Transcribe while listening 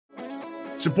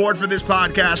Support for this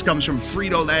podcast comes from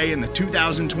Frito-Lay and the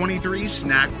 2023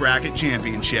 Snack Bracket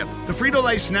Championship. The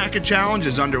Frito-Lay Snack-A Challenge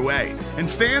is underway, and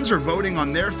fans are voting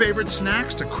on their favorite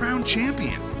snacks to crown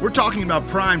champion. We're talking about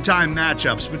prime-time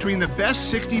matchups between the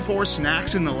best 64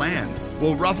 snacks in the land.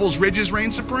 Will Ruffles Ridges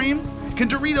reign supreme? Can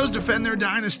Doritos defend their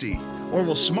dynasty? Or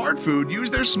will Smart Food use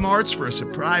their smarts for a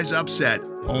surprise upset?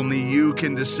 Only you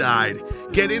can decide.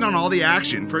 Get in on all the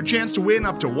action for a chance to win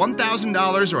up to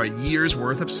 $1,000 or a year's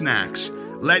worth of snacks.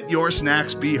 Let your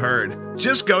snacks be heard.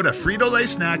 Just go to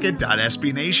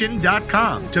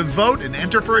fritolaysnacket.sbnation.com to vote and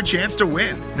enter for a chance to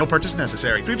win. No purchase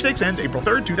necessary. Sweepstakes ends April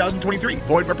 3rd, 2023.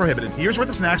 Void where prohibited. Year's worth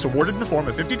of snacks awarded in the form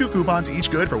of 52 coupons, each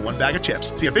good for one bag of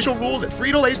chips. See official rules at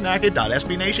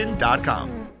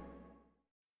fritolaysnacket.sbnation.com.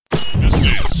 This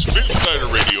is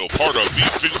Phinsider Radio, part of the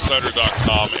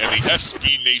Phinsider.com and the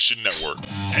SB Nation Network.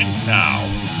 And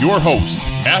now, your host,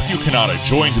 Matthew Kanata,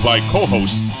 joined by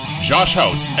co-hosts Josh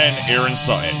Houts and Aaron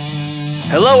Sutton.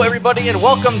 Hello, everybody, and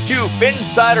welcome to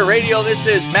Phinsider Radio. This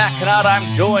is Matt Kanata.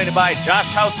 I'm joined by Josh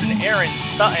Houts and Aaron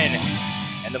Sutton.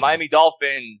 And the Miami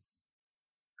Dolphins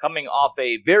coming off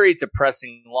a very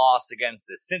depressing loss against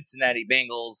the Cincinnati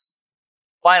Bengals.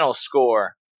 Final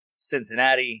score,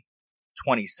 Cincinnati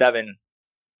 27,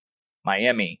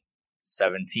 Miami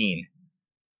 17.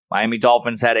 Miami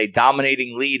Dolphins had a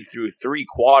dominating lead through three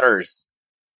quarters,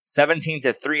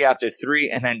 17-3 after three,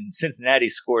 and then Cincinnati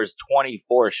scores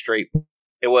 24 straight.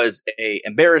 It was an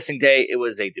embarrassing day. It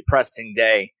was a depressing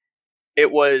day.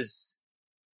 It was,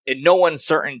 in no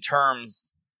uncertain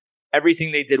terms,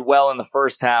 everything they did well in the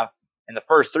first half, in the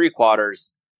first three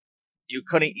quarters, you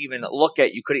couldn't even look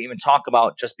at, you couldn't even talk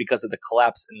about just because of the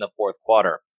collapse in the fourth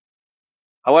quarter.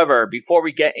 However, before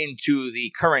we get into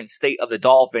the current state of the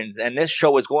Dolphins, and this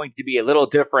show is going to be a little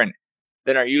different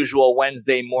than our usual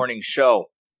Wednesday morning show.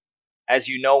 As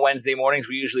you know, Wednesday mornings,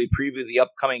 we usually preview the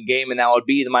upcoming game, and that would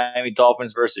be the Miami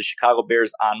Dolphins versus Chicago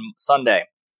Bears on Sunday.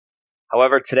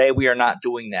 However, today we are not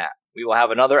doing that. We will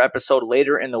have another episode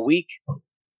later in the week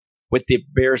with the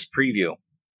Bears preview.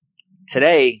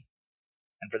 Today,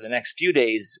 and for the next few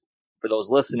days, for those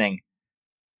listening,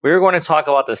 we're going to talk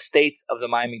about the state of the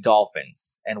Miami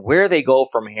Dolphins and where they go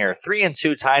from here.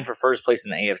 3-2, tied for first place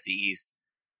in the AFC East.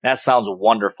 That sounds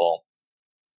wonderful.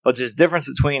 But there's a difference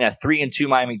between a 3-2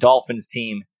 Miami Dolphins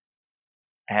team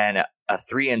and a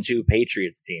 3-2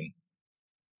 Patriots team.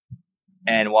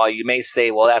 And while you may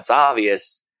say, well, that's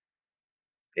obvious,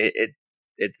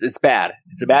 it's bad.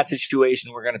 It's a bad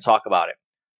situation. We're going to talk about it.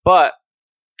 But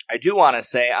I do want to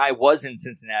say I was in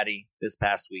Cincinnati this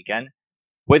past weekend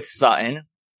with Sutton,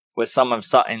 with some of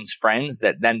Sutton's friends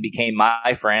that then became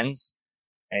my friends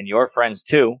and your friends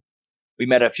too. We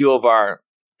met a few of our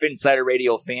Phinsider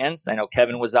Radio fans. I know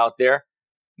Kevin was out there,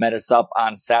 met us up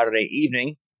on Saturday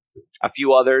evening. A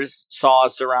few others saw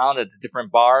us around at the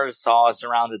different bars, saw us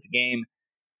around at the game,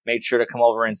 made sure to come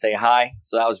over and say hi.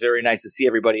 So that was very nice to see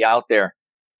everybody out there.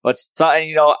 But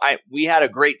we had a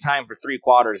great time for three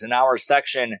quarters. In our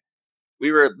section,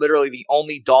 we were literally the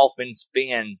only Dolphins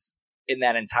fans in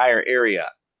that entire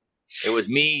area. It was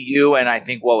me, you, and I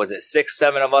think, 6,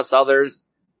 7 of us others.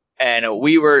 And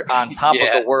we were on top of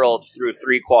the world through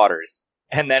three quarters.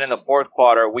 And then in the fourth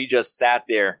quarter, we just sat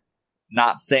there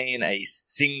not saying a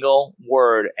single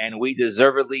word. And we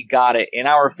deservedly got it in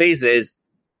our faces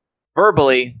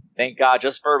verbally. Thank God,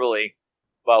 just verbally.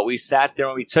 But we sat there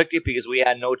and we took it because we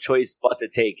had no choice but to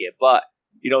take it. But,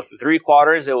 for three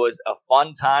quarters, it was a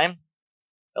fun time.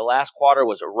 The last quarter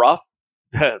was rough.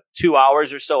 2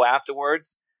 hours or so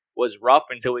afterwards was rough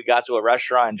until we got to a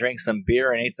restaurant and drank some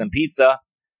beer and ate some pizza.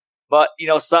 But,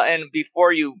 Sutton,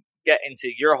 before you get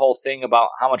into your whole thing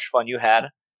about how much fun you had,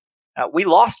 we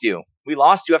lost you. We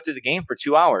lost you after the game for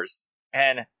 2 hours.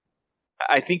 And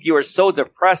I think you were so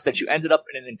depressed that you ended up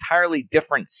in an entirely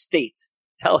different state.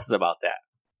 Tell us about that.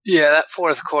 Yeah, that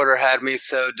fourth quarter had me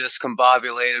so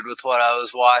discombobulated with what I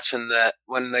was watching that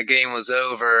when the game was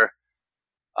over,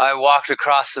 I walked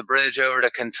across the bridge over to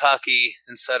Kentucky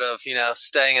instead of,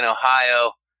 staying in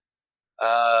Ohio.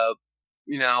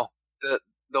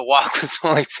 The walk was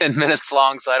only 10 minutes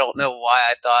long, so I don't know why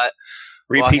I thought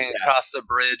walking across the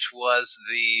bridge was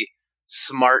the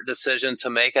smart decision to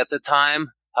make at the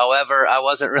time. However, I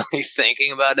wasn't really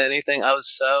thinking about anything. I was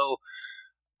so,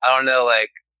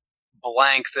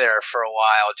 blank there for a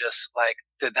while. Just like,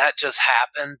 did that just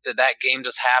happen? Did that game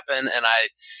just happen? And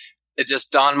it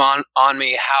just dawned on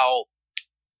me how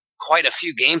quite a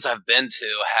few games I've been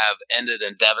to have ended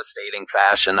in devastating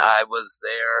fashion. I was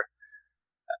there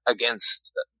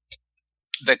against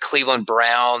the Cleveland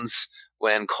Browns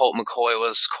when Colt McCoy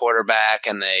was quarterback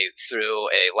and they threw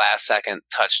a last-second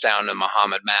touchdown to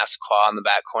Muhammad Massaquoi in the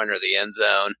back corner of the end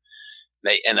zone.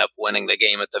 They end up winning the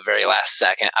game at the very last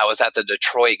second. I was at the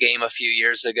Detroit game a few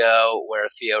years ago where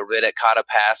Theo Riddick caught a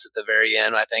pass at the very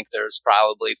end. I think there's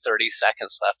probably 30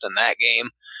 seconds left in that game.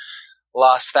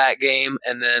 Lost that game.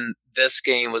 And then this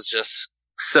game was just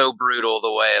so brutal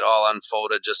the way it all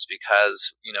unfolded just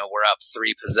because, we're up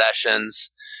 3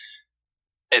 possessions.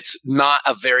 It's not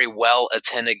a very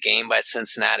well-attended game by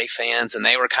Cincinnati fans, and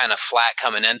they were kind of flat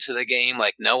coming into the game.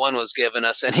 Like, no one was giving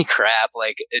us any crap.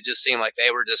 Like, it just seemed like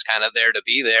they were just kind of there to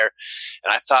be there.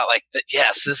 And I thought,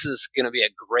 yes, this is going to be a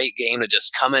great game to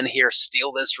just come in here,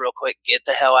 steal this real quick, get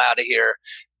the hell out of here,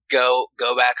 go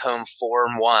back home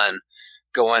 4-1,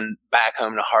 going back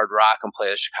home to Hard Rock and play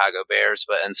the Chicago Bears.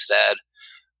 But instead,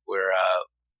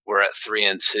 we're at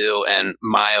 3-2, and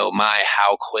my oh my,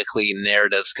 how quickly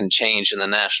narratives can change in the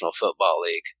National Football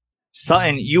League.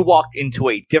 Sutton, you walked into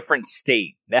a different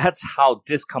state. That's how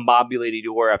discombobulated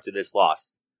you were after this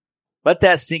loss. Let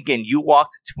that sink in. You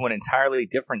walked to an entirely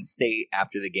different state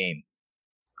after the game.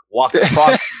 Walked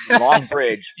across Long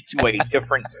Bridge to a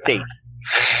different state.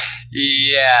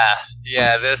 Yeah,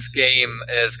 this game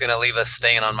is going to leave a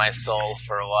stain on my soul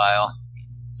for a while.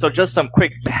 So just some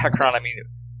quick background.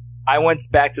 I went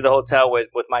back to the hotel with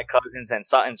my cousins, and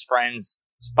Sutton's friends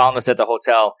found us at the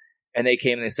hotel, and they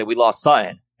came and they said, we lost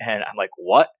Sutton. And I'm like,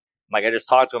 what? I just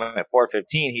talked to him at 4:15.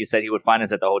 He said he would find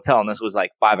us at the hotel, and this was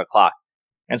 5 o'clock.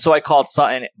 And so I called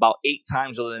Sutton about 8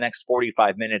 times over the next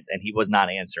 45 minutes, and he was not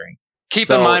answering.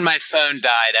 Keep in mind, my phone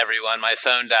died, everyone. My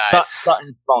phone died.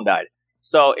 Sutton's phone died.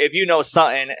 So if you know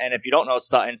Sutton, and if you don't know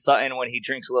Sutton, when he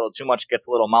drinks a little too much, gets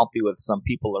a little mouthy with some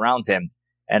people around him.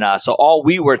 And so all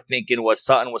we were thinking was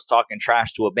Sutton was talking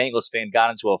trash to a Bengals fan,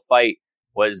 got into a fight,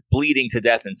 was bleeding to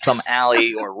death in some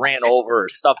alley or ran over or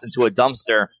stuffed into a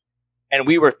dumpster. And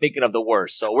we were thinking of the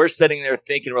worst. So we're sitting there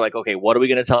thinking, we're like, okay, what are we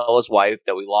going to tell his wife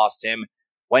that we lost him?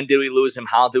 When did we lose him?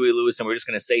 How did we lose him? We're just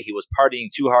going to say he was partying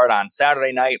too hard on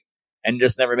Saturday night and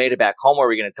just never made it back home. Or are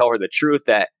we going to tell her the truth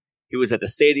that he was at the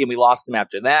stadium? We lost him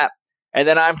after that. And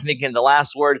then I'm thinking the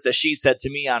last words that she said to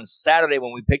me on Saturday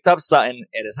when we picked up Sutton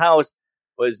at his house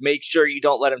was, make sure you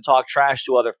don't let him talk trash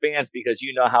to other fans because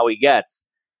you know how he gets.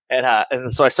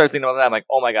 And so I started thinking about that. I'm like,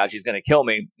 oh my God, she's going to kill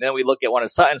me. And then we look at one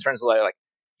of Sutton's friends, like,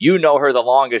 you know her the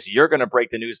longest. You're going to break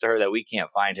the news to her that we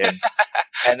can't find him.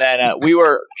 And then we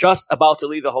were just about to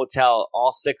leave the hotel,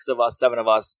 all 7 of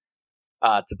us,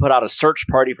 to put out a search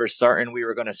party for Sutton. We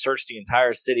were going to search the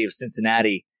entire city of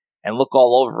Cincinnati and look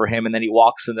all over for him. And then he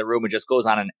walks in the room and just goes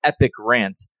on an epic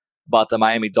rant about the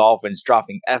Miami Dolphins,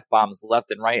 dropping F-bombs left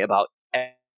and right about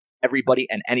everybody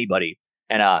and anybody.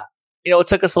 And, it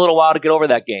took us a little while to get over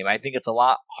that game. I think it's a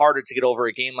lot harder to get over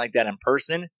a game like that in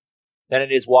person than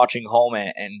it is watching home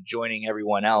and joining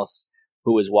everyone else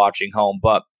who is watching home.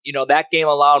 But, that game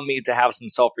allowed me to have some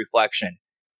self-reflection.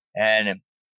 And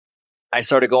I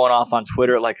started going off on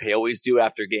Twitter like I always do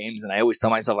after games. And I always tell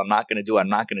myself, I'm not going to do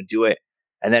it.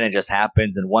 And then it just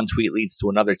happens. And one tweet leads to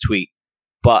another tweet.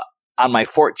 But on my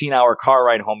 14-hour car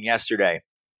ride home yesterday,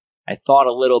 I thought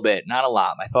a little bit, not a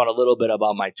lot, I thought a little bit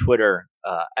about my Twitter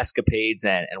escapades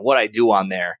and what I do on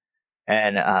there.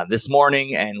 And this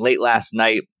morning and late last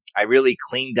night, I really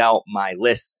cleaned out my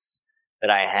lists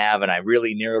that I have, and I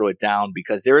really narrowed it down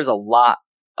because there is a lot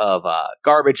of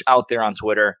garbage out there on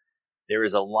Twitter. There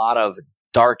is a lot of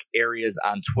dark areas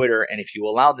on Twitter, and if you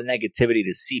allow the negativity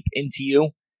to seep into you,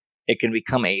 it can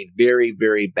become a very,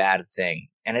 very bad thing.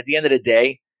 And at the end of the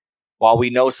day, while we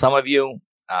know some of you,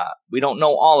 we don't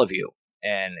know all of you.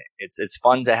 And it's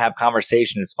fun to have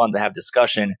conversation. It's fun to have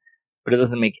discussion, but it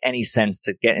doesn't make any sense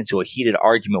to get into a heated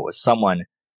argument with someone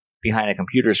behind a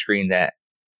computer screen that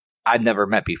I've never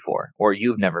met before or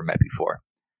you've never met before.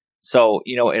 So,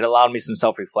 it allowed me some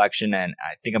self-reflection, and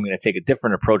I think I'm going to take a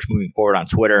different approach moving forward on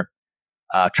Twitter,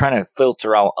 trying to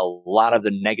filter out a lot of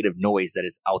the negative noise that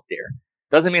is out there.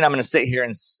 Doesn't mean I'm going to sit here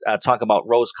and talk about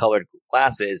rose-colored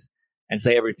glasses and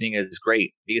say everything is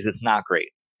great, because it's not great.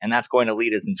 And that's going to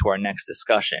lead us into our next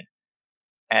discussion.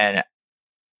 And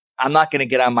I'm not going to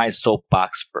get on my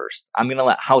soapbox first. I'm going to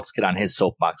let Houts get on his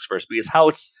soapbox first, because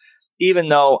Houts, even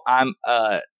though I'm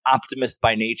an optimist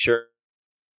by nature,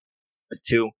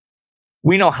 too,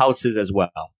 we know Houts is as well.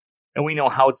 And we know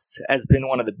Houts has been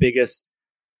one of the biggest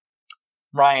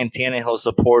Ryan Tannehill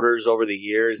supporters over the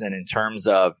years, and in terms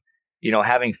of,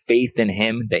 having faith in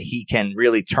him that he can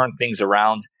really turn things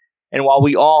around. And while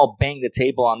we all banged the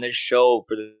table on this show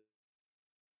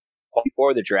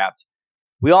before the draft,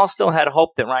 we all still had hope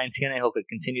that Ryan Tannehill could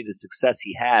continue the success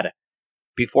he had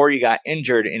before he got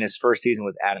injured in his first season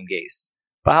with Adam Gase.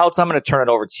 But Houts, I'm going to turn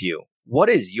it over to you. What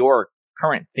is your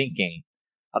current thinking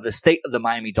of the state of the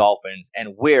Miami Dolphins,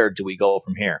 and where do we go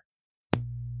from here?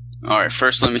 All right,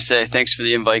 first let me say thanks for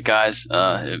the invite, guys.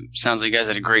 It sounds like you guys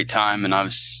had a great time, and I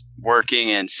was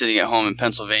working and sitting at home in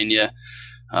Pennsylvania.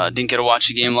 Didn't get to watch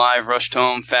the game live, rushed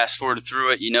home, fast-forwarded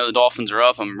through it. The Dolphins are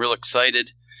up. I'm real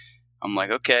excited. I'm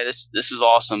like, okay, this is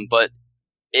awesome. But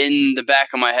in the back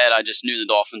of my head, I just knew the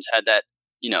Dolphins had that,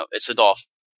 it's a Dolphin.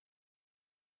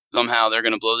 Somehow they're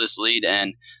going to blow this lead,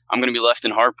 and I'm going to be left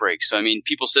in heartbreak. So,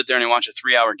 people sit there and they watch a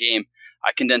 3-hour game.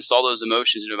 I condensed all those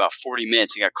emotions into about 40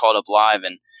 minutes and got caught up live,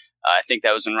 and I think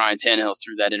that was when Ryan Tannehill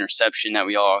threw that interception that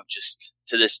we all just,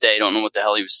 to this day, don't know what the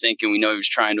hell he was thinking. We know he was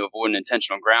trying to avoid an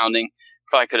intentional grounding.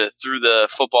 Probably could have threw the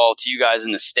football to you guys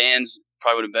in the stands.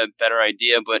 Probably would have been a better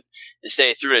idea, but instead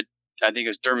he threw it, I think it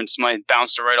was Durban Smythe,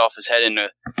 bounced it right off his head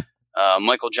into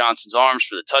Michael Johnson's arms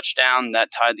for the touchdown. That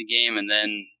tied the game, and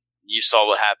then you saw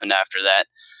what happened after that.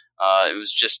 It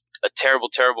was just a terrible,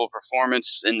 terrible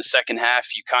performance in the second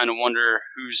half. You kind of wonder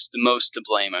who's the most to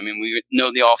blame. We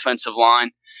know the offensive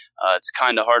line. It's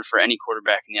kind of hard for any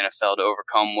quarterback in the NFL to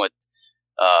overcome what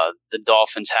the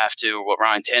Dolphins have to, or what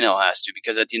Ryan Tannehill has to,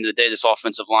 because at the end of the day, this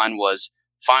offensive line was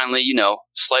finally,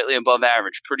 slightly above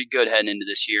average, pretty good heading into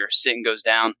this year. Sitting goes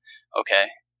down. Okay,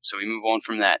 so we move on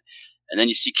from that. And then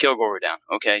you see Kilgore down.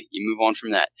 Okay, you move on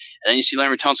from that. And then you see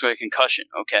Larry Tunsil with a concussion.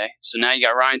 Okay, so now you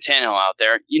got Ryan Tannehill out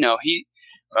there.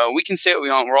 We can say what we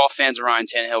want. We're all fans of Ryan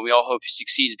Tannehill. We all hope he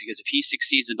succeeds, because if he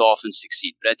succeeds, the Dolphins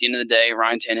succeed. But at the end of the day,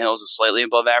 Ryan Tannehill is a slightly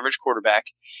above average quarterback.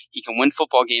 He can win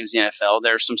football games in the NFL.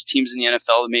 There are some teams in the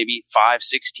NFL, maybe 5,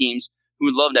 6 teams, who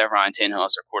would love to have Ryan Tannehill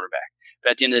as their quarterback.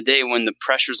 But at the end of the day, when the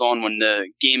pressure's on, when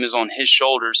the game is on his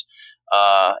shoulders,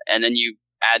 and then you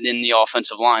add in the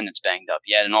offensive line that's banged up,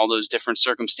 you add in all those different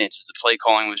circumstances, the play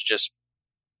calling was just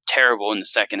terrible in the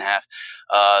second half.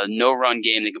 No run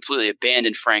game. They completely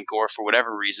abandoned Frank Gore for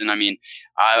whatever reason.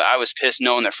 I was pissed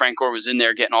knowing that Frank Gore was in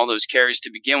there getting all those carries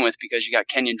to begin with, because you got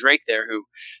Kenyon Drake there, who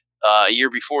a year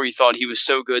before you thought he was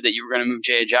so good that you were going to move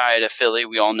Jay Ajayi to Philly.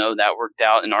 We all know that worked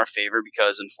out in our favor,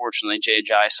 because unfortunately Jay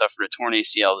Ajayi suffered a torn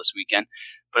ACL this weekend.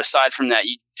 But aside from that,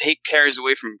 you take carries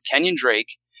away from Kenyon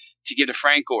Drake to give to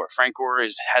Frank Gore. Frank Gore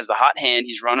has the hot hand.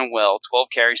 He's running well. 12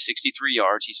 carries, 63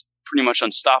 yards. He's pretty much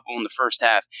unstoppable in the first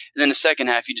half. And then the second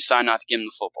half, you decide not to give him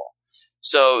the football.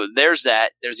 So there's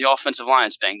that. There's the offensive line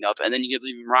that's banged up. And then you get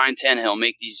even Ryan Tannehill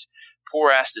make these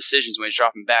poor-ass decisions when he's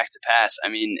dropping back to pass.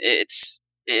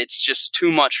 It's just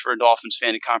too much for a Dolphins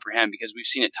fan to comprehend, because we've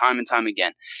seen it time and time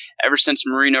again. Ever since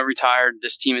Marino retired,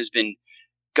 this team has been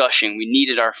gushing. We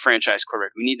needed our franchise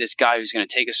quarterback. We need this guy who's going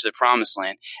to take us to the promised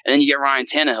land. And then you get Ryan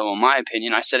Tannehill, in my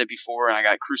opinion. I said it before, and I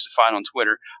got crucified on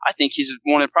Twitter. I think he's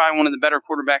probably one of the better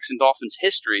quarterbacks in Dolphins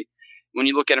history when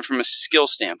you look at him from a skill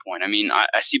standpoint.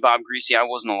 I see Bob Greasy. I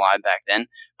wasn't alive back then,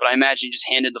 but I imagine he just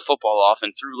handed the football off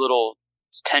and threw little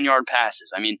 10-yard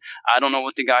passes. I don't know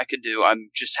what the guy could do. I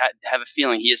just have a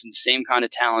feeling he isn't the same kind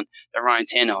of talent that Ryan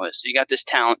Tannehill is. So you got this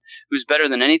talent who's better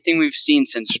than anything we've seen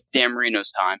since Dan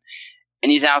Marino's time.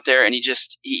 And he's out there, and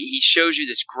he shows you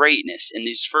this greatness in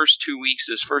these first 2 weeks,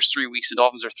 those first 3 weeks. The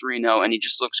Dolphins are 3-0, and he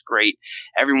just looks great.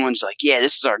 Everyone's like, yeah,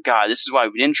 this is our guy. This is why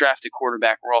we didn't draft a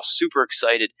quarterback. We're all super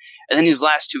excited. And then these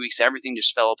last 2 weeks, everything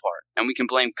just fell apart. And we can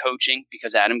blame coaching,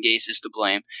 because Adam Gase is to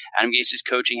blame. Adam Gase's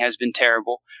coaching has been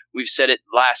terrible. We've said it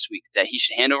last week that he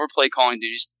should hand over play calling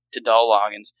duties to Dell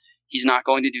Loggins. He's not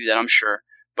going to do that, I'm sure,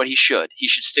 but he should. He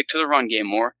should stick to the run game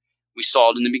more. We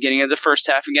saw it in the beginning of the first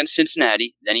half against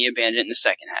Cincinnati. Then he abandoned it in the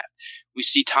second half. We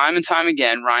see time and time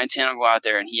again Ryan Tannehill go out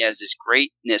there, and he has this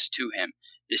greatness to him,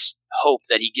 this hope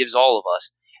that he gives all of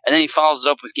us. And then he follows it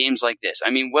up with games like this.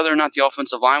 Whether or not the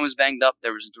offensive line was banged up,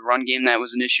 there was the run game that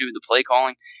was an issue, the play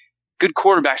calling. Good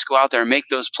quarterbacks go out there and make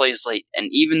those plays late. And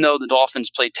even though the Dolphins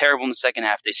played terrible in the second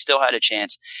half, they still had a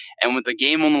chance. And with the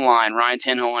game on the line, Ryan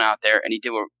Tannehill went out there and he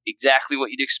did exactly what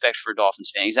you'd expect for a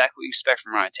Dolphins fan, exactly what you expect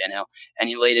from Ryan Tannehill, and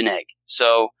he laid an egg.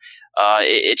 So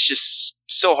it's just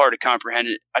so hard to comprehend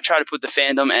it. I try to put the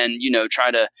fandom and,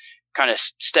 try to kind of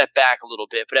step back a little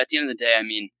bit. But at the end of the day,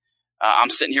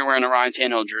 I'm sitting here wearing a Ryan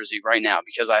Tannehill jersey right now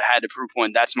because I had to prove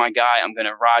one. That's my guy. I'm going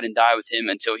to ride and die with him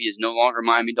until he is no longer a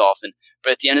Miami Dolphin.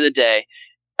 But at the end of the day,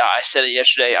 I said it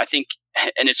yesterday, I think,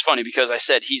 and it's funny because I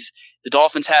said the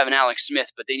Dolphins have an Alex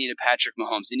Smith, but they need a Patrick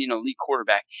Mahomes. They need an elite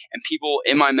quarterback. And people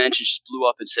in my mentions just blew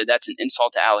up and said that's an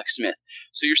insult to Alex Smith.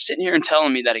 So you're sitting here and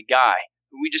telling me that a guy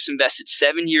who we just invested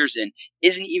 7 years in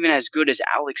isn't even as good as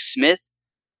Alex Smith?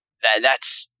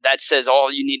 That says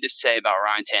all you need to say about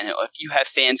Ryan Tannehill. If you have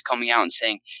fans coming out and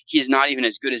saying he is not even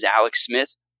as good as Alex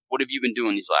Smith, what have you been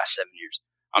doing these last 7 years?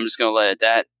 I'm just going to let it at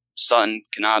that. Sutton,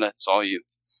 Kanata, it's all you.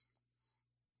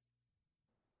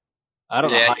 I don't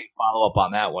know how you follow up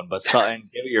on that one, but Sutton,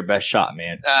 give it your best shot,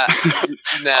 man. No,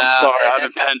 I'm sorry,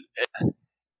 I've been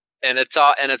And it's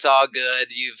all good.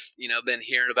 You've been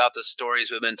hearing about the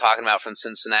stories we've been talking about from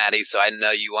Cincinnati, so I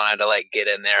know you wanted to get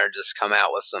in there and just come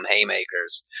out with some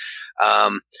haymakers.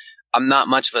 I'm not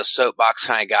much of a soapbox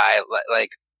kind of guy.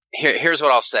 Here's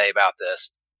what I'll say about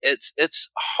this.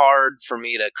 It's hard for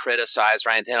me to criticize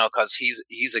Ryan Tannehill because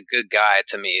he's a good guy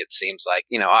to me. It seems like,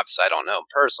 obviously I don't know him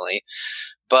personally,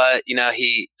 but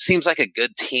he seems like a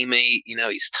good teammate.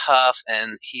 He's tough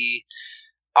and he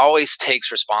always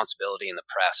takes responsibility in the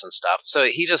press and stuff. So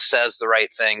he just says the right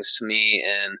things to me,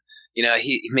 and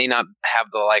he may not have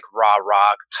the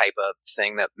rah type of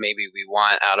thing that maybe we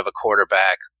want out of a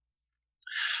quarterback,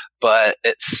 but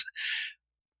it's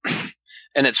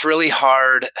really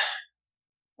hard.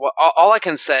 Well, all I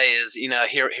can say is,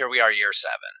 here we are, year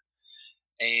 7,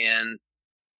 and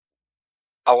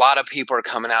a lot of people are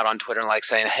coming out on Twitter and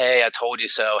saying, "Hey, I told you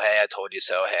so. Hey, I told you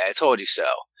so. Hey, I told you so."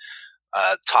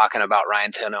 Talking about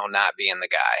Ryan Tannehill not being the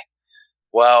guy.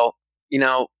 Well,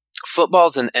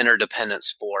 football's an interdependent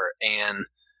sport, and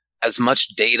as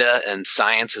much data and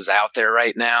science is out there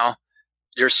right now,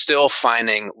 you're still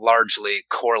finding largely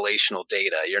correlational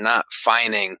data. You're not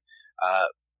finding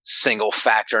single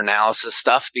factor analysis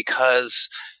stuff because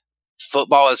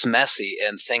football is messy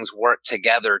and things work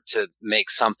together to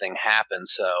make something happen.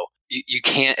 So you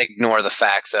can't ignore the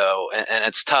fact, though, and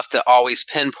it's tough to always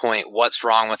pinpoint what's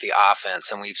wrong with the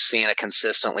offense. And we've seen a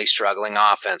consistently struggling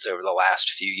offense over the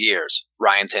last few years.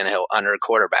 Ryan Tannehill under a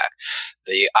quarterback.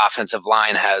 The offensive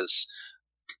line has,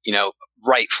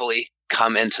 rightfully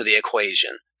come into the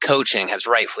equation. Coaching has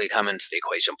rightfully come into the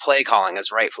equation. Play calling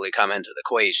has rightfully come into the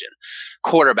equation.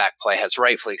 Quarterback play has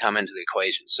rightfully come into the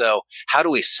equation. So how do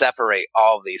we separate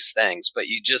all of these things? But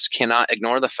you just cannot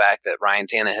ignore the fact that Ryan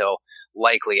Tannehill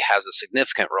likely has a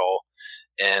significant role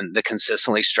in the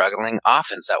consistently struggling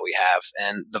offense that we have,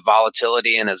 and the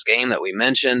volatility in his game that we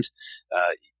mentioned.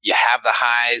 You have the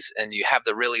highs and you have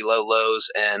the really low lows,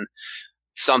 and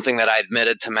something that I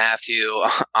admitted to Matthew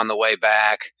on the way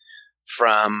back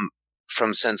from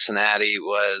Cincinnati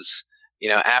was,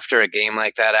 after a game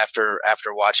like that, after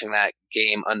watching that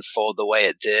game unfold the way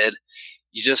it did,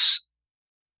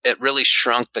 it really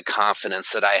shrunk the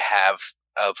confidence that I have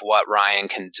of what Ryan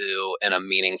can do in a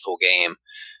meaningful game.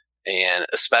 And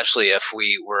especially if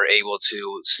we were able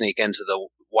to sneak into the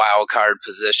wild card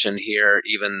position here,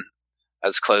 even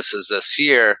as close as this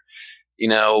year,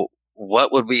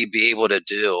 what would we be able to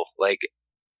do?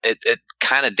 It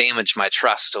kind of damaged my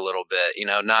trust a little bit,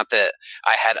 not that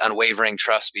I had unwavering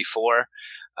trust before.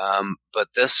 But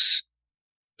this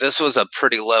was a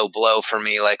pretty low blow for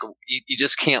me. You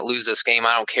just can't lose this game.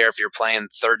 I don't care if you're playing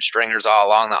third stringers all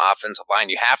along the offensive line.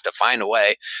 You have to find a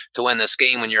way to win this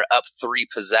game when you're up 3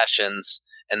 possessions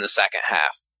in the second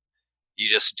half. You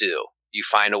just do. You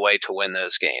find a way to win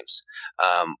those games.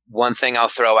 One thing I'll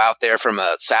throw out there from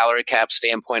a salary cap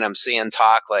standpoint, I'm seeing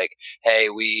talk hey,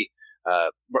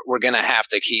 we're going to have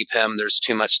to keep him. There's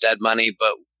too much dead money,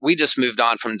 but we just moved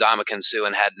on from Ndamukong Suh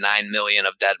and had $9 million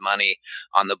of dead money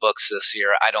on the books this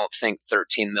year. I don't think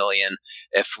 $13 million,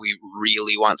 if we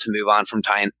really want to move on from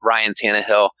Ryan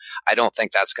Tannehill, I don't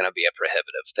think that's going to be a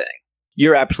prohibitive thing.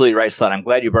 You're absolutely right, son. I'm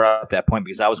glad you brought up that point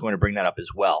because I was going to bring that up as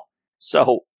well.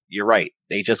 So you're right.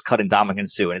 They just cut Ndamukong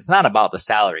Suh, and it's not about the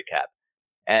salary cap.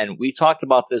 And we talked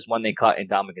about this when they cut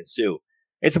Ndamukong Suh.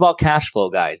 It's about cash flow,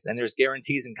 guys, and there's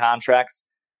guarantees in contracts.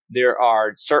 There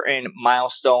are certain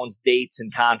milestones, dates,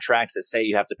 and contracts that say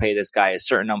you have to pay this guy a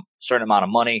certain amount of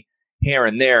money here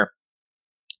and there.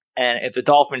 And if the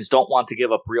Dolphins don't want to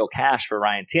give up real cash for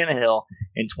Ryan Tannehill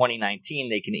in 2019,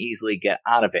 they can easily get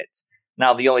out of it.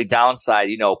 Now, the only downside,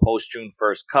 post June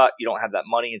 1st cut, you don't have that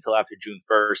money until after June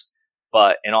 1st.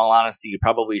 But in all honesty, you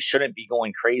probably shouldn't be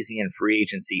going crazy in free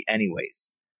agency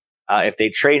anyways. If they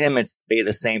trade him, it's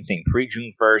the same thing. Pre-June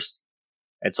 1st,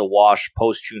 it's a wash.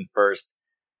 Post-June 1st,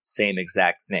 same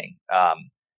exact thing.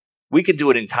 We could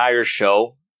do an entire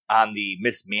show on the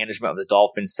mismanagement of the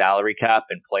Dolphins salary cap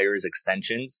and players'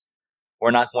 extensions.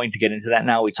 We're not going to get into that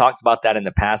now. We talked about that in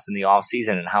the past in the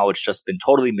offseason and how it's just been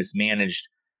totally mismanaged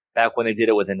back when they did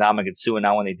it with Ndamukong Suh and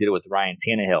now when they did it with Ryan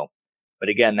Tannehill. But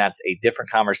again, that's a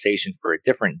different conversation for a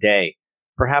different day.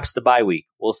 Perhaps the bye week.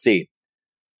 We'll see.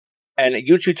 And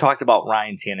you two talked about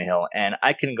Ryan Tannehill, and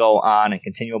I can go on and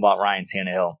continue about Ryan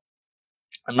Tannehill.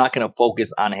 I'm not going to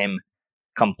focus on him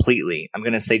completely. I'm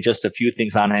going to say just a few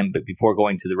things on him, but before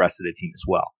going to the rest of the team as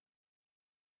well.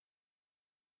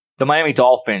 The Miami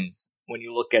Dolphins, when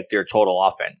you look at their total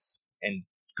offense in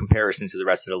comparison to the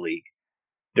rest of the league,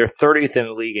 they're 30th in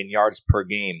the league in yards per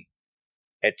game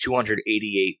at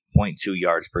 288.2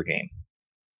 yards per game.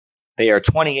 They are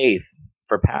 28th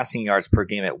for passing yards per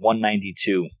game at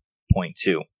 192.2.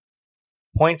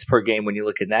 Points per game, when you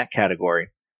look in that category,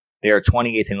 they are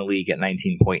 28th in the league at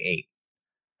 19.8.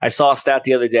 I saw a stat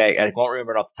the other day, I won't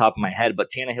remember it off the top of my head, but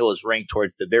Tannehill is ranked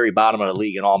towards the very bottom of the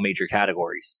league in all major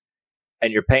categories.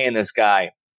 And you're paying this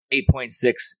guy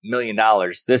 $8.6 million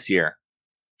this year,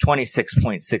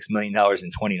 $26.6 million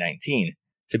in 2019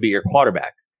 to be your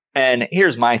quarterback. And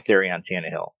here's my theory on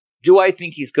Tannehill. Do I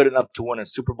think he's good enough to win a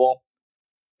Super Bowl?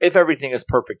 If everything is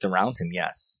perfect around him,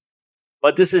 yes.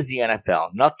 But this is the NFL.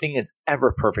 Nothing is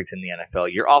ever perfect in the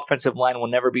NFL. Your offensive line will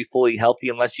never be fully healthy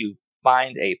unless you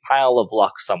find a pile of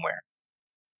luck somewhere.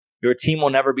 Your team will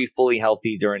never be fully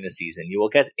healthy during the season. You will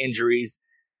get injuries.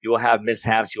 You will have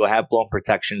mishaps. You will have blown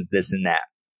protections, this and that.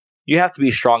 You have to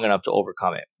be strong enough to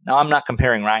overcome it. Now, I'm not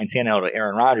comparing Ryan Tannehill to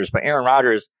Aaron Rodgers, but Aaron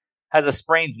Rodgers has a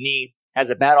sprained knee, has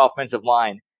a bad offensive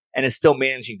line, and is still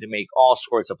managing to make all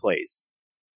sorts of plays.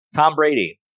 Tom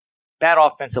Brady, bad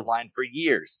offensive line for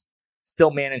years,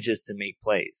 still manages to make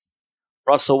plays.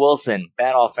 Russell Wilson,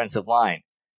 bad offensive line,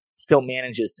 still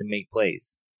manages to make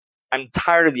plays. I'm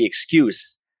tired of the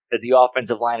excuse that the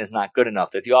offensive line is not good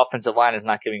enough, that the offensive line is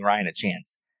not giving Ryan a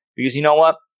chance. Because you know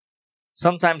what?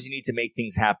 Sometimes you need to make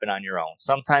things happen on your own.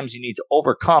 Sometimes you need to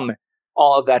overcome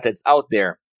all of that that's out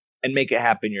there and make it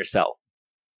happen yourself.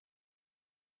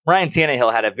 Ryan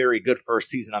Tannehill had a very good first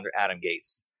season under Adam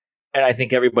Gase. And I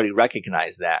think everybody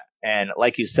recognized that. And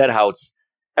like you said, Houts,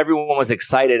 everyone was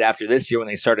excited after this year when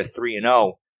they started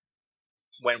 3-0,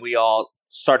 when we all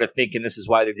started thinking this is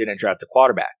why they didn't draft a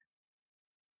quarterback.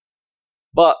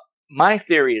 But my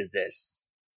theory is this.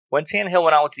 When Tannehill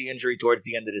went out with the injury towards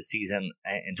the end of the season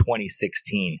in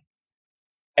 2016,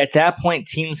 at that point,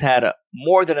 teams had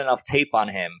more than enough tape on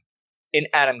him in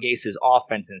Adam Gase's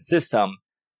offense and system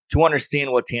to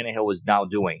understand what Tannehill was now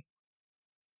doing.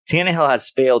 Tannehill has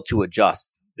failed to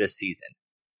adjust this season.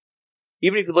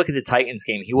 Even if you look at the Titans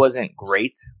game, he wasn't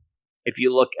great. If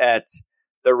you look at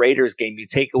the Raiders game, you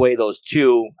take away those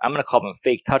two, I'm going to call them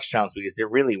fake touchdowns because there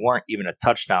really weren't even a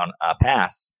touchdown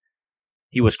pass.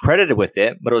 He was credited with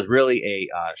it, but it was really a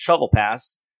shovel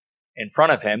pass in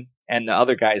front of him, and the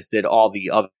other guys did all the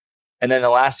other. And then the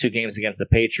last two games against the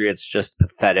Patriots, just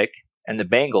pathetic, and the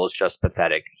Bengals, just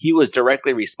pathetic. He was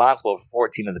directly responsible for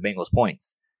 14 of the Bengals'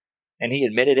 points. And he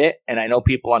admitted it, and I know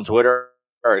people on Twitter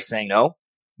are saying no,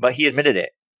 but he admitted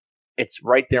it. It's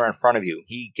right there in front of you.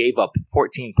 He gave up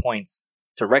 14 points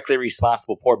directly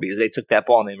responsible for because they took that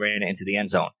ball and they ran it into the end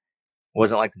zone. It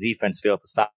wasn't like the defense failed to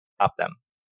stop them.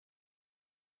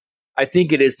 I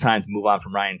think it is time to move on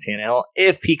from Ryan Tannehill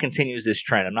if he continues this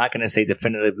trend. I'm not going to say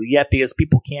definitively yet because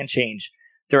people can change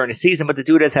during the season, but the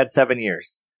dude has had 7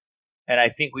 years. And I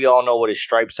think we all know what his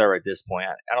stripes are at this point.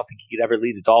 I don't think he could ever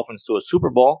lead the Dolphins to a Super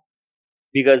Bowl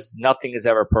because nothing is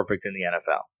ever perfect in the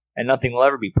NFL. And nothing will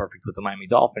ever be perfect with the Miami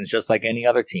Dolphins, just like any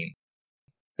other team.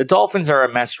 The Dolphins are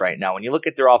a mess right now. When you look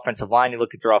at their offensive line, you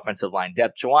look at their offensive line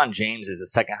depth. Juwan James is the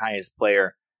second highest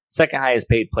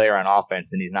paid player on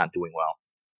offense, and he's not doing well.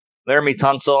 Laramie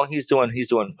Tunsil, he's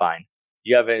doing fine.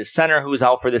 You have a center who's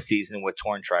out for the season with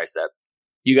torn tricep.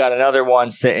 You got another one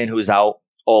sitting who's out,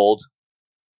 old,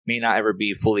 may not ever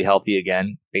be fully healthy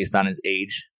again based on his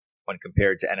age when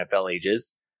compared to NFL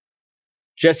ages.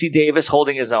 Jesse Davis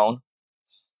holding his own.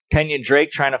 Kenyon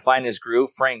Drake trying to find his groove.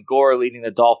 Frank Gore leading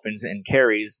the Dolphins in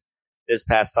carries this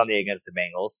past Sunday against the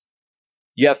Bengals.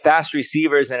 You have fast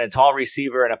receivers and a tall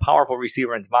receiver and a powerful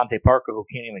receiver in Devontae Parker who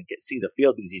can't even see the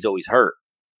field because he's always hurt.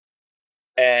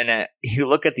 And you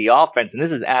look at the offense, and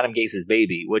this is Adam Gase's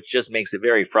baby, which just makes it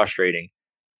very frustrating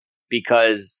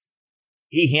because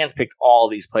he handpicked all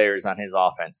these players on his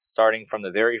offense, starting from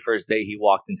the very first day he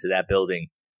walked into that building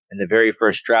and the very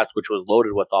first draft, which was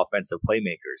loaded with offensive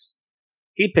playmakers.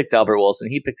 He picked Albert Wilson.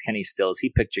 He picked Kenny Stills.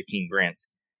 He picked Jakeem Grant.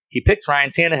 He picked Ryan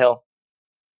Tannehill.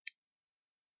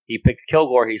 He picked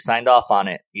Kilgore. He signed off on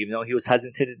it. Even though he was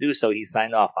hesitant to do so, he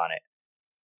signed off on it.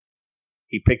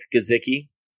 He picked Gesicki,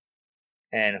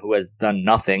 and who has done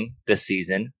nothing this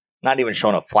season, not even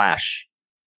shown a flash.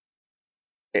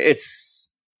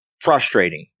 It's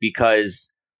frustrating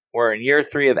because we're in year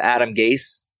 3 of Adam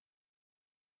Gase,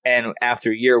 and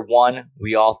after year 1,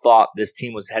 we all thought this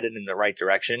team was headed in the right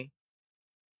direction.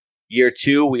 Year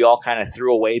 2, we all kind of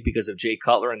threw away because of Jay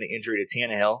Cutler and the injury to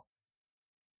Tannehill.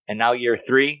 And now year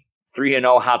 3,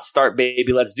 3-0, hot start,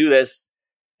 baby, let's do this.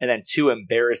 And then 2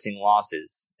 embarrassing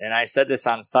losses. And I said this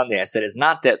on Sunday. I said it's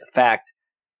not that the fact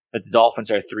that the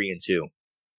Dolphins are 3-2.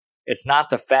 It's not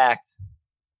the fact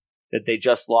that they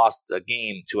just lost a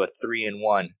game to a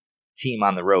 3-1 team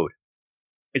on the road.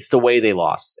 It's the way they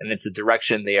lost, and it's the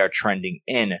direction they are trending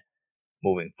in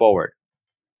moving forward.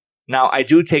 Now, I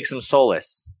do take some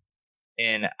solace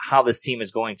in how this team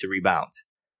is going to rebound.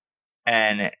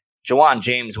 And Jawan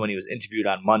James, when he was interviewed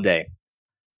on Monday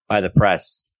by the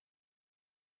press,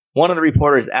 one of the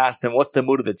reporters asked him, what's the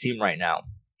mood of the team right now?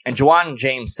 And Jawan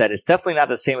James said, it's definitely not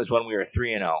the same as when we were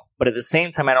 3-0. But at the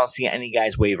same time, I don't see any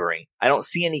guys wavering. I don't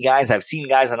see any guys. I've seen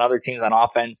guys on other teams on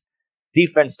offense,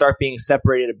 defense start being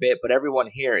separated a bit, but everyone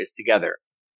here is together.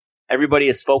 Everybody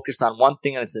is focused on one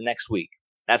thing, and it's the next week.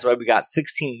 That's why we got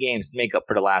 16 games to make up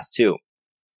for the last 2.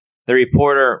 The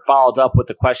reporter followed up with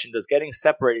the question, does getting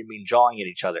separated mean jawing at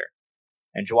each other?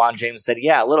 And Jawan James said,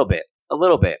 yeah, a little bit.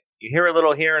 You hear a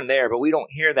little here and there, but we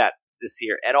don't hear that this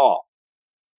year at all.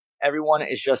 Everyone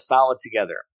is just solid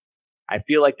together. I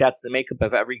feel like that's the makeup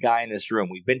of every guy in this room.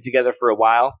 We've been together for a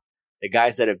while, the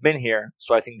guys that have been here,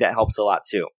 so I think that helps a lot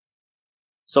too.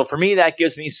 So for me, that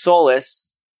gives me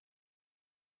solace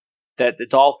that the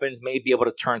Dolphins may be able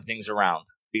to turn things around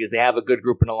because they have a good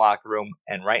group in the locker room.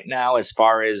 And right now, as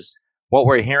far as what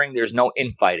we're hearing, there's no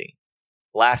infighting.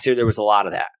 Last year, there was a lot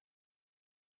of that.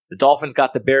 The Dolphins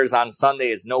got the Bears on Sunday.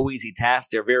 It's no easy task.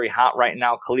 They're very hot right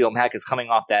now. Khalil Mack is coming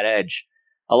off that edge.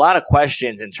 A lot of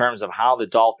questions in terms of how the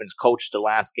Dolphins coached the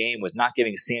last game with not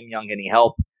giving Sam Young any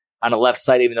help on the left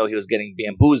side, even though he was getting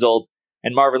bamboozled.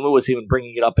 And Marvin Lewis even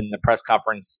bringing it up in the press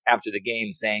conference after the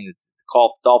game, saying that the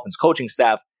Dolphins coaching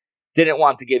staff didn't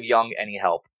want to give Young any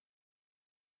help.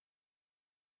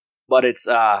 But it's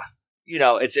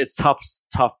tough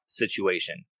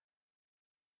situation.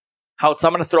 Howard, so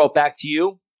I'm going to throw it back to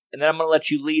you, and then I'm going to let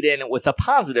you lead in with a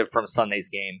positive from Sunday's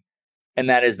game, and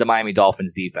that is the Miami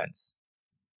Dolphins defense.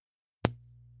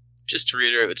 Just to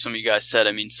reiterate what some of you guys said,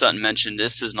 I mean, Sutton mentioned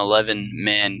this is an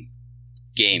 11-man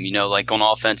game. Like on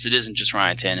offense, it isn't just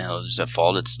Ryan Tannehill who's at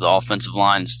fault. It's the offensive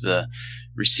line, it's the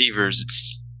receivers,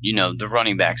 it's the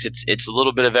running backs. It's a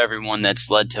little bit of everyone that's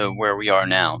led to where we are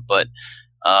now. But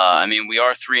we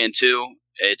are 3-2.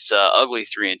 It's ugly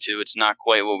 3-2. It's not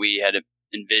quite what we had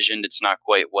envisioned. It's not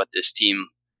quite what this team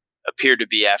appeared to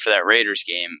be after that Raiders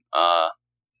game.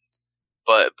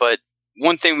 But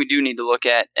one thing we do need to look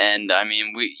at, and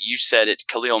you said it,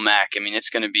 Khalil Mack. It's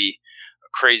going to be a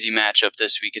crazy matchup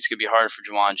this week. It's going to be hard for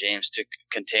Jawan James to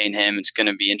contain him. It's going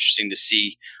to be interesting to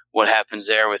see what happens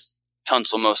there with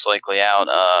Tunsil most likely out,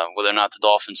 whether or not the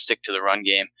Dolphins stick to the run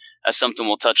game. That's something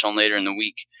we'll touch on later in the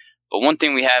week. But one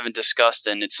thing we haven't discussed,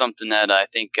 and it's something that I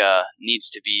think needs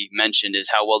to be mentioned,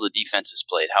 is how well the defense has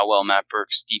played, how well Matt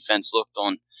Burke's defense looked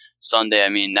on Sunday.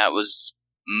 That was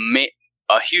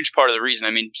a huge part of the reason.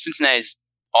 Cincinnati's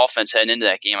offense heading into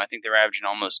that game, I think they were averaging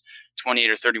almost 28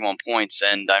 or 31 points,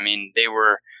 and they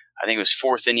were, I think it was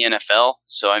 4th in the NFL.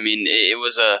 So it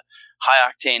was a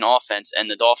high-octane offense, and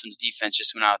the Dolphins defense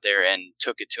just went out there and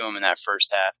took it to them in that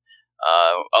first half.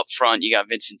 Up front, you got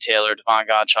Vincent Taylor, Devon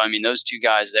Godchaux. Those two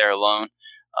guys there alone,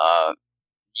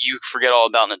 you forget all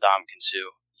about Ndamukong Suh.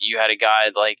 You had a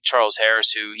guy like Charles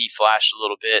Harris who he flashed a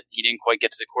little bit. He didn't quite get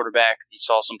to the quarterback. You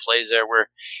saw some plays there where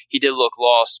he did look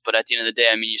lost, but at the end of the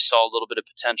day, you saw a little bit of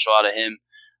potential out of him.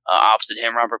 Opposite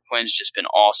him, Robert Quinn's just been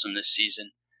awesome this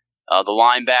season. The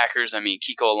linebackers,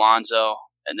 Kiko Alonso,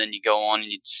 and then you go on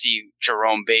and you see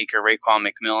Jerome Baker, Raekwon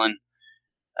McMillan.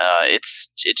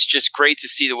 It's just great to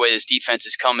see the way this defense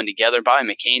is coming together. Bobby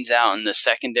McCain's out, and the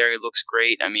secondary looks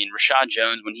great. Rashad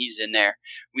Jones, when he's in there,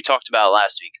 we talked about it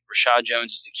last week. Rashad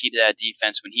Jones is the key to that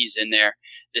defense. When he's in there,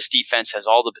 this defense has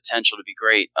all the potential to be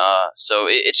great. So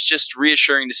it's just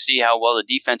reassuring to see how well the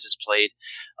defense has played,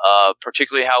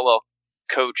 particularly how well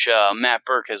Coach Matt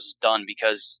Burke has done,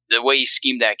 because the way he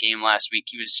schemed that game last week,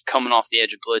 he was coming off the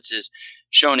edge of blitzes,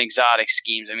 showing exotic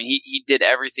schemes. He did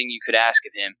everything you could ask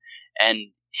of him,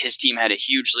 and his team had a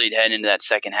huge lead heading into that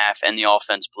second half, and the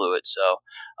offense blew it. So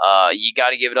you got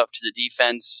to give it up to the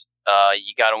defense.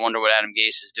 You got to wonder what Adam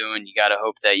Gase is doing. You got to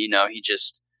hope that he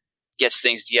just gets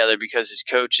things together, because his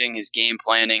coaching, his game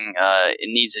planning, it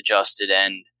needs adjusted.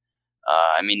 And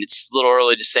it's a little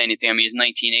early to say anything. He's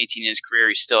 19-18 in his career.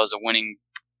 He still has a winning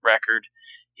record.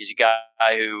 He's a guy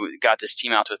who got this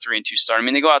team out to a 3-2 start.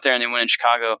 They go out there and they win in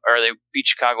Chicago, or they beat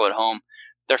Chicago at home.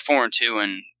 They're 4-2,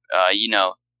 and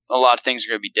a lot of things are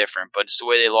going to be different, but it's the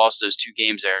way they lost those 2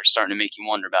 games there starting to make you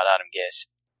wonder about Adam Gase.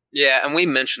 Yeah, and we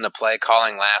mentioned the play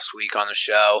calling last week on the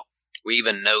show. We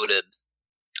even noted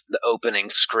the opening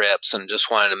scripts, and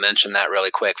just wanted to mention that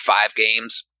really quick. 5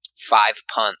 games, 5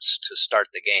 punts to start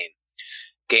the game.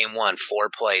 Game 1, 4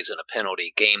 plays and a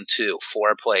penalty. Game 2,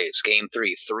 4 plays. Game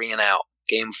 3, 3 and out.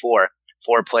 Game 4,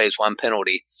 4 plays, 1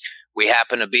 penalty. We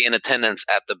happen to be in attendance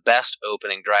at the best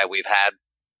opening drive we've had.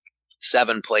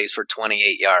 7 plays for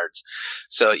 28 yards.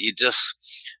 So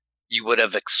you would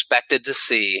have expected to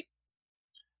see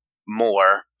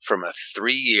more from a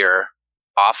 3-year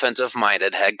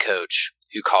offensive-minded head coach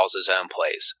who calls his own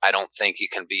plays. I don't think you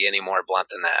can be any more blunt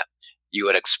than that. you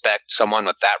would expect someone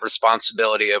with that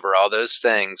responsibility over all those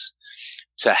things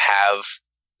to have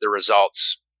the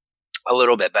results a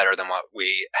little bit better than what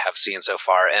we have seen so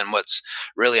far. And what's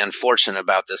really unfortunate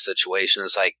about this situation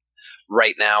is like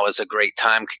right now is a great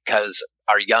time because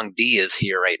our young D is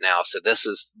here right now. So this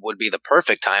would be the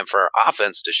perfect time for our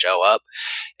offense to show up.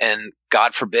 And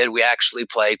God forbid we actually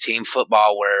play team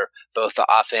football where both the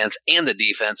offense and the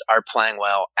defense are playing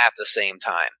well at the same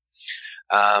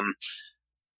time.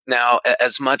 Now,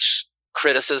 as much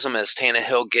criticism as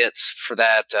Tannehill gets for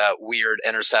that weird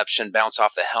interception bounce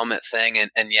off the helmet thing,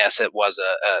 and yes, it was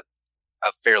a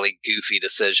fairly goofy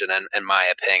decision in my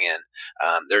opinion.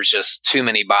 There's just too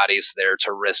many bodies there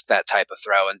to risk that type of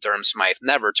throw, and Durham Smythe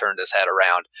never turned his head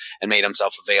around and made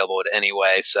himself available in any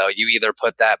way. So you either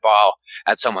put that ball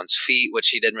at someone's feet, which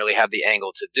he didn't really have the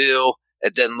angle to do.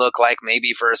 It didn't look like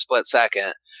maybe for a split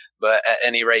second, but at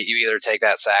any rate, you either take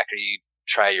that sack or you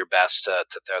try your best to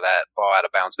throw that ball out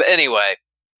of bounds. But anyway,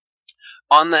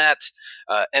 on that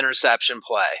interception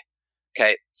play,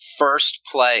 okay, first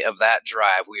play of that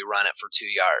drive, we run it for 2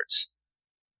 yards.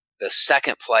 The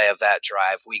second play of that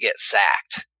drive, we get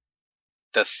sacked.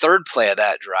 The third play of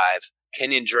that drive,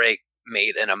 Kenyon Drake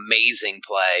made an amazing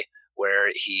play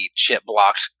where he chip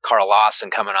blocked Carl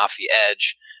Lawson coming off the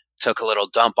edge, took a little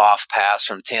dump off pass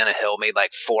from Tannehill, made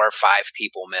like 4 or 5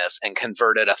 people miss, and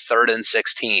converted a 3rd and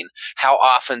 16. How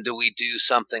often do we do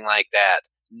something like that?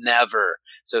 Never.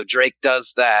 So Drake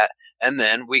does that, and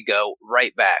then we go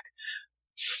right back.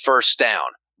 First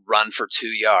down, run for 2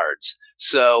 yards.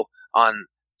 So on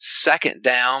second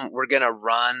down, we're going to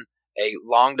run a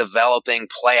long developing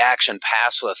play action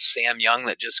pass with Sam Young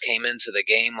that just came into the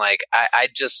game. Like I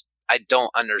don't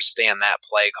understand that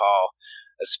play call,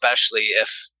 especially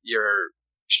if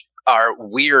are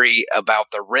weary about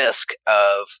the risk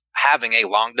of having a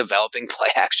long developing play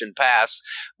action pass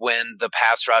when the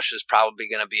pass rush is probably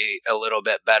going to be a little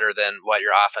bit better than what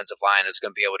your offensive line is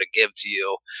going to be able to give to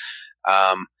you.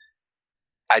 I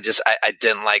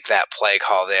didn't like that play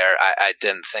call there. I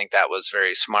didn't think that was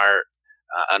very smart.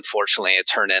 Unfortunately, it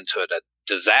turned into a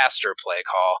disaster play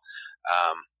call.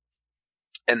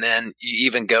 And then you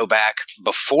even go back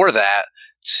before that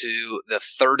to the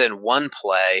 3rd and 1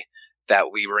 play that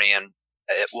we ran.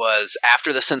 It was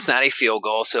after the Cincinnati field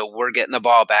goal. So we're getting the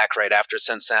ball back right after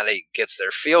Cincinnati gets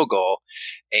their field goal.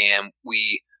 And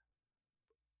we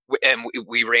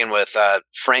ran with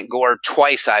Frank Gore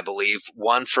twice, I believe,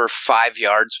 one for 5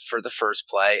 yards for the first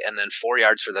play and then 4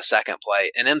 yards for the second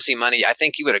play. And MC Money, I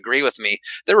think you would agree with me,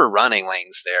 there were running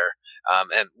lanes there.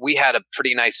 And we had a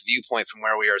pretty nice viewpoint from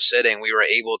where we were sitting. We were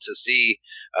able to see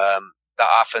the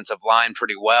offensive line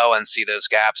pretty well and see those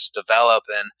gaps develop.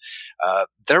 And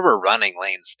there were running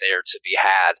lanes there to be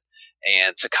had.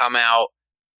 And to come out,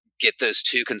 get those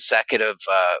 2 consecutive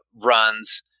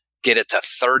runs, get it to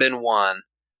 3rd and 1,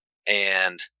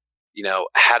 and,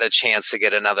 had a chance to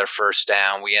get another first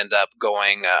down. We end up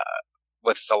going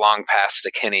with the long pass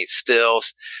to Kenny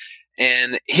Stills.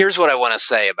 And here's what I want to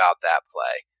say about that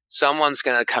play. Someone's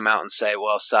going to come out and say,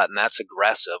 well, Sutton, that's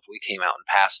aggressive. We came out and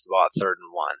passed the ball at 3rd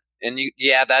and 1. And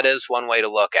yeah, that is one way to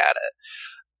look at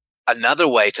it. Another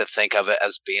way to think of it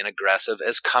as being aggressive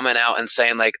is coming out and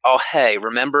saying like, oh, hey,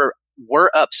 remember, we're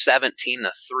up 17-3.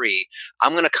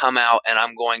 I'm going to come out and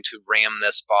I'm going to ram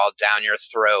this ball down your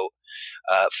throat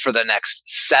for the next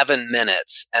 7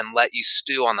 minutes and let you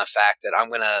stew on the fact that I'm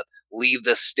going to leave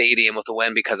this stadium with a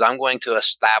win because I'm going to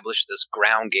establish this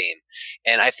ground game.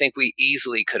 And I think we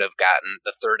easily could have gotten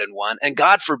the 3rd and 1. And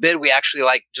God forbid we actually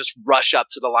just rush up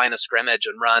to the line of scrimmage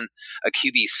and run a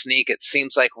QB sneak. It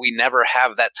seems like we never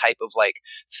have that type of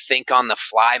think on the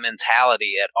fly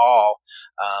mentality at all.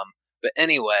 But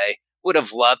anyway, would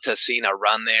have loved to have seen a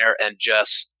run there and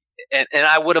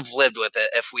I would have lived with it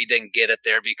if we didn't get it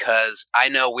there, because I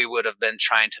know we would have been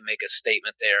trying to make a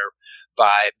statement there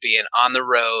by being on the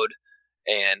road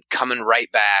and coming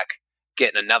right back,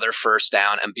 getting another first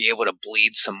down and be able to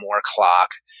bleed some more clock.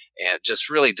 And just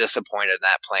really disappointed in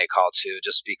that play call too,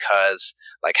 just because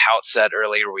like Hout said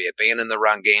earlier, we abandoned the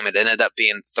run game. It ended up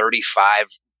being 35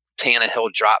 Tannehill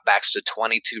dropbacks to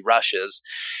 22 rushes.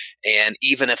 And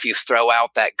even if you throw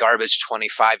out that garbage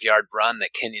 25-yard run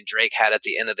that Kenyon Drake had at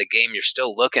the end of the game, you're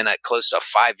still looking at close to a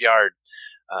 5-yard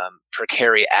per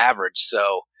carry average.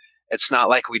 So it's not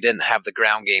like we didn't have the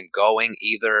ground game going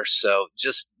either. So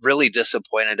just really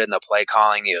disappointed in the play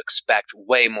calling. You expect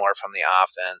way more from the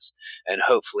offense, and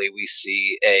hopefully we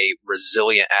see a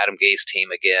resilient Adam Gase team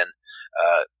again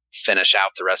finish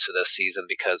out the rest of this season,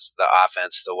 because the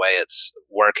offense, the way it's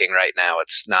working right now,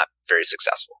 it's not very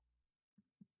successful.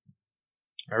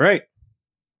 All right.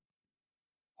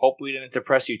 Hope we didn't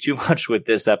depress you too much with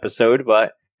this episode,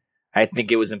 but I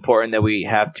think it was important that we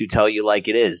have to tell you like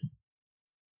it is.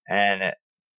 And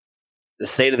the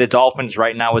state of the Dolphins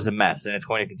right now is a mess, and it's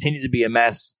going to continue to be a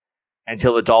mess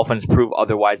until the Dolphins prove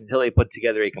otherwise, until they put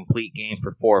together a complete game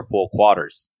for 4 full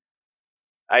quarters.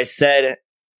 I said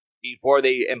before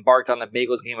they embarked on the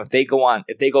Bengals game, if they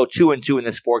go 2-2 in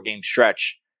this 4-game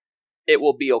stretch, it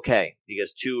will be okay,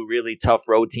 because 2 really tough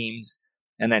road teams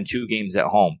and then 2 games at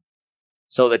home.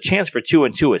 So the chance for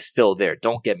 2-2 is still there.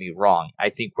 Don't get me wrong. I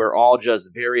think we're all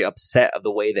just very upset of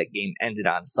the way that game ended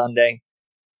on Sunday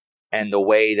and the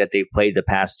way that they've played the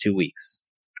past 2 weeks.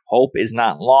 Hope is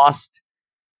not lost.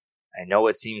 I know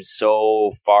it seems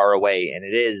so far away, and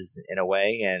it is in a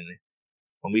way. And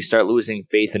when we start losing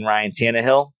faith in Ryan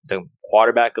Tannehill, the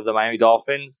quarterback of the Miami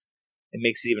Dolphins, it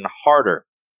makes it even harder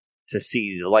to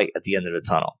see the light at the end of the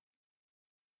tunnel.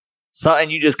 Sutton,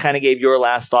 you just kind of gave your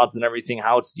last thoughts and everything.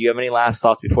 Houts, do you have any last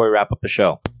thoughts before we wrap up the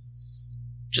show?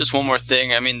 Just one more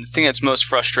thing. I mean, the thing that's most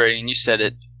frustrating, you said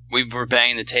it, we were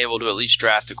banging the table to at least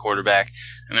draft a quarterback.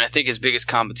 I mean, I think his biggest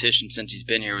competition since he's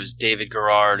been here was David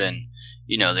Garrard, and,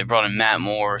 you know, they brought in Matt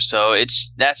Moore. So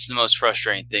that's the most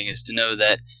frustrating thing, is to know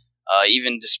that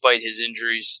even despite his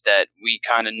injuries that we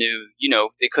kind of knew, you know,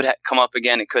 they could come up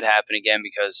again. It could happen again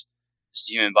because it's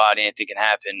the human body, anything can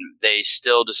happen. They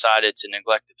still decided to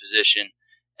neglect the position.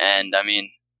 And, I mean,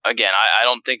 again, I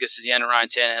don't think this is the end of Ryan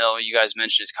Tannehill. You guys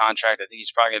mentioned his contract. I think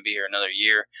he's probably going to be here another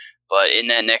year. But in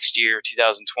that next year,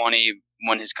 2020,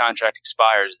 when his contract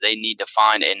expires, they need to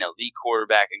find an elite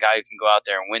quarterback, a guy who can go out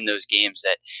there and win those games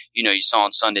that, you know, you saw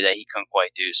on Sunday that he couldn't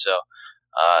quite do. So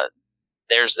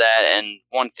there's that. And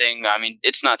one thing, I mean,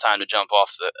 it's not time to jump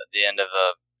off the end of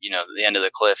the end of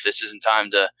the cliff. This isn't time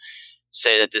to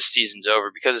say that this season's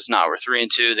over, because it's not. We're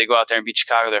 3-2. They go out there and beat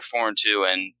Chicago. They're 4-2,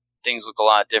 and things look a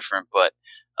lot different. But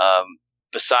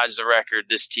besides the record,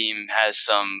 this team has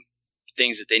some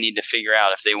things that they need to figure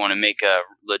out if they want to make a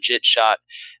legit shot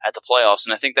at the playoffs.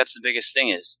 And I think that's the biggest thing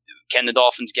is, can the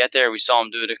Dolphins get there? We saw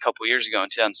them do it a couple years ago in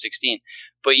 2016,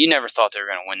 but you never thought they were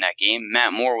going to win that game.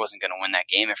 Matt Moore wasn't going to win that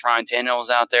game. If Ryan Tannehill was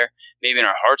out there, maybe in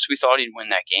our hearts we thought he'd win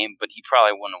that game, but he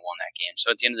probably wouldn't have won that game.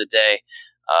 So at the end of the day,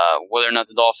 whether or not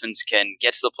the Dolphins can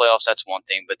get to the playoffs, that's one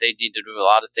thing, but they need to do a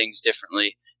lot of things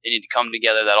differently. They need to come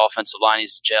together. That offensive line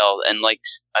needs to gel. And like,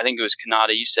 I think it was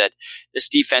Kanata, you said, this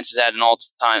defense is at an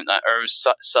all-time, or it was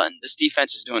Sutton. This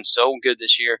defense is doing so good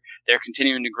this year. They're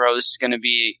continuing to grow. This is going to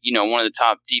be, you know, one of the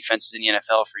top defenses in the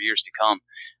NFL for years to come.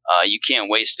 You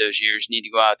can't waste those years. You need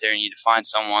to go out there and you need to find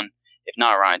someone, if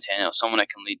not Ryan Tannehill, someone that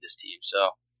can lead this team. So,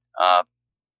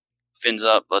 fins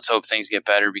up. Let's hope things get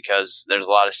better, because there's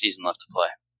a lot of season left to play.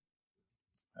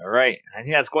 All right. I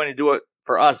think that's going to do it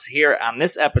for us here on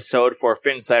this episode for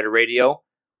Phinsider Radio.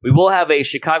 We will have a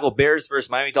Chicago Bears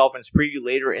versus Miami Dolphins preview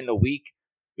later in the week.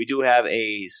 We do have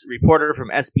a reporter from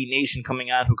SB Nation coming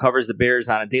on who covers the Bears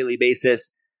on a daily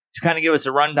basis to kind of give us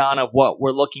a rundown of what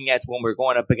we're looking at when we're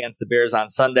going up against the Bears on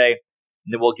Sunday.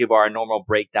 And then we'll give our normal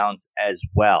breakdowns as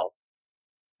well.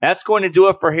 That's going to do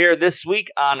it for here this week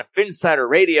on Phinsider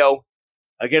Radio.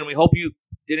 Again, we hope you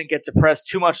didn't get depressed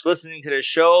too much listening to this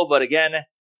show, but again,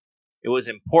 it was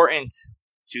important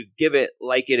to give it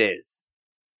like it is.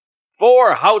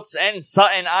 For Houts and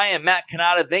Sutton, I am Matt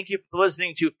Kanata. Thank you for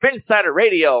listening to Phinsider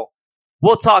Radio.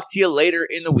 We'll talk to you later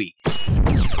in the week.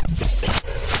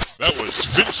 That was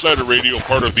Phinsider Radio,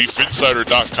 part of the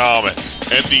Phinsider.com and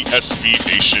the SB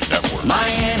Nation Network.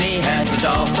 Miami has the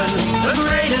Dolphins, the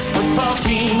greatest football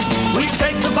team. We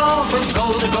take the ball from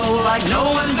goal to goal like no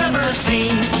one's ever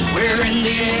seen. We're in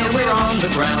the air, we're on the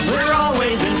ground, we're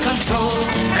always in control.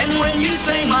 And when you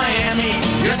say Miami,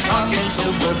 you're talking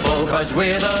Super Bowl, 'cause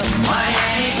we're the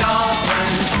Miami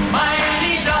Dolphins.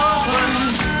 Miami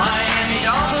Dolphins, Miami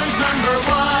Dolphins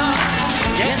 #1.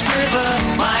 Yes, we're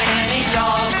the Miami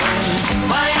Dolphins.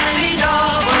 Miami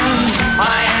Dolphins,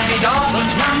 Miami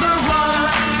Dolphins #1.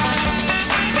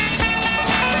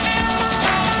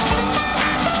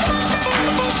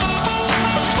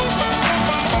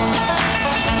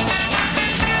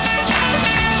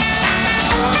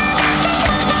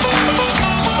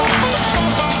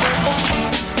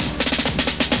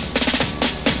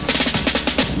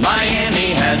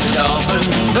 Miami has the Dolphins,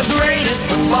 the greatest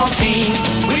football team.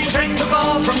 We take the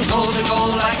ball from goal to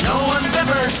goal like no one's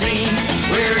ever seen.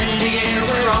 We're in the air,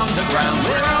 we're on the ground,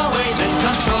 we're always in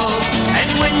control. And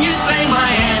when you say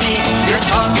Miami, you're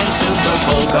talking Super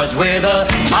Bowl, 'cause we're the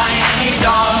Miami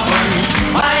Dolphins.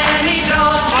 Miami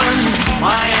Dolphins,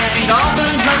 Miami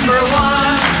Dolphins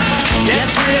 #1. Yes,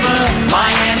 we're the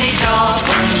Miami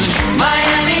Dolphins.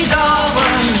 Miami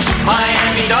Dolphins,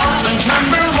 Miami Dolphins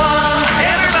 #1.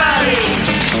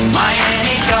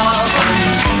 Miami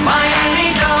Dolphins,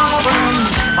 Miami Dolphins,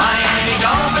 Miami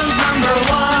Dolphins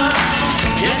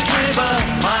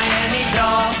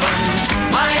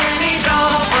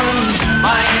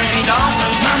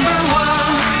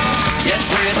Yes,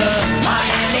 we're the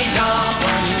Miami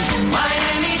Dolphins.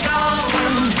 Miami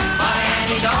Dolphins.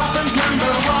 Miami Dolphins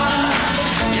 #1.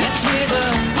 Yes, we're the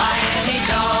Miami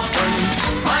Dolphins.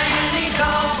 Miami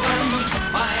Dolphins.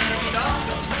 Miami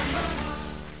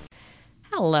Dolphins.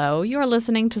 Hello, you're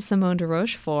listening to Simone de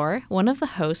Rochefort, one of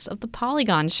the hosts of The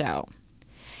Polygon Show.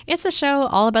 It's a show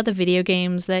all about the video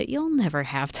games that you'll never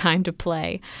have time to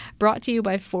play, brought to you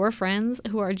by 4 friends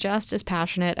who are just as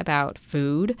passionate about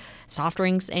food, soft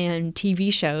drinks, and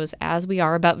TV shows as we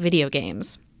are about video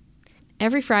games.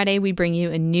 Every Friday, we bring you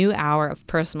a new hour of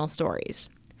personal stories,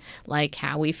 like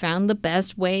how we found the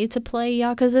best way to play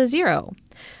Yakuza 0,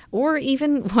 or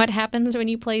even what happens when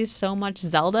you play so much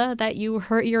Zelda that you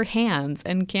hurt your hands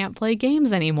and can't play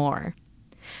games anymore.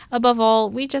 Above all,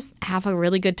 we just have a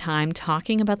really good time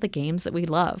talking about the games that we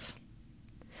love.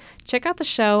 Check out the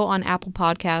show on Apple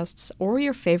Podcasts or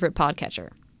your favorite podcatcher.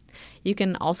 You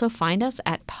can also find us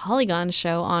at Polygon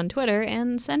Show on Twitter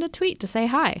and send a tweet to say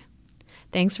hi.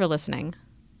 Thanks for listening.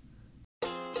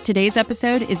 Today's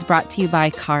episode is brought to you by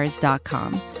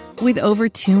Cars.com. With over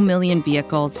 2 million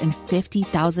vehicles and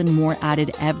 50,000 more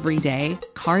added every day,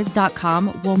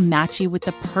 Cars.com will match you with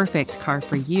the perfect car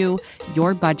for you,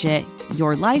 your budget,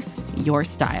 your life, your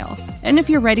style. And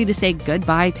if you're ready to say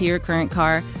goodbye to your current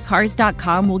car,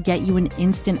 Cars.com will get you an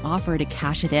instant offer to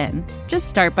cash it in. Just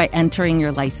start by entering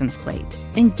your license plate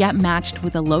and get matched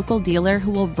with a local dealer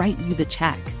who will write you the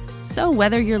check. So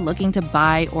whether you're looking to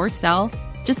buy or sell,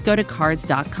 just go to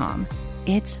Cars.com.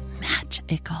 It's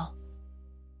magical.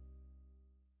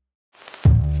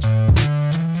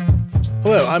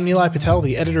 Hello, I'm Nilay Patel,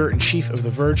 the editor-in-chief of The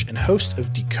Verge and host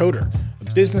of Decoder,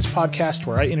 a business podcast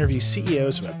where I interview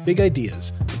CEOs about big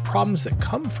ideas, the problems that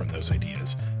come from those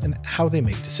ideas, and how they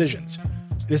make decisions.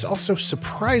 It is also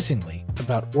surprisingly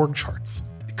about org charts.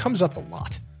 It comes up a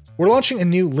lot. We're launching a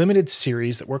new limited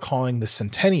series that we're calling the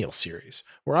Centennial Series,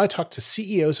 where I talk to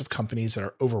CEOs of companies that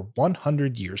are over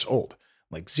 100 years old,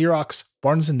 like Xerox,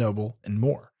 Barnes & Noble, and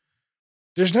more.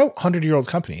 There's no 100-year-old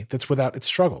company that's without its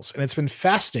struggles, and it's been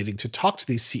fascinating to talk to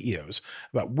these CEOs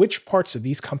about which parts of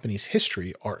these companies'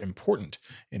 history are important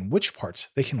and which parts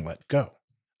they can let go.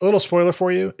 A little spoiler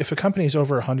for you, if a company is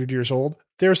over 100 years old,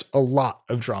 there's a lot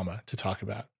of drama to talk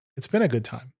about. It's been a good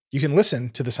time. You can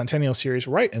listen to the Centennial Series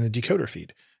right in the Decoder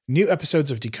feed. New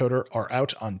episodes of Decoder are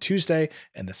out on Tuesday,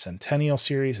 and the Centennial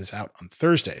Series is out on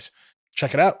Thursdays.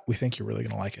 Check it out. We think you're really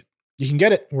going to like it. You can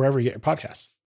get it wherever you get your podcasts.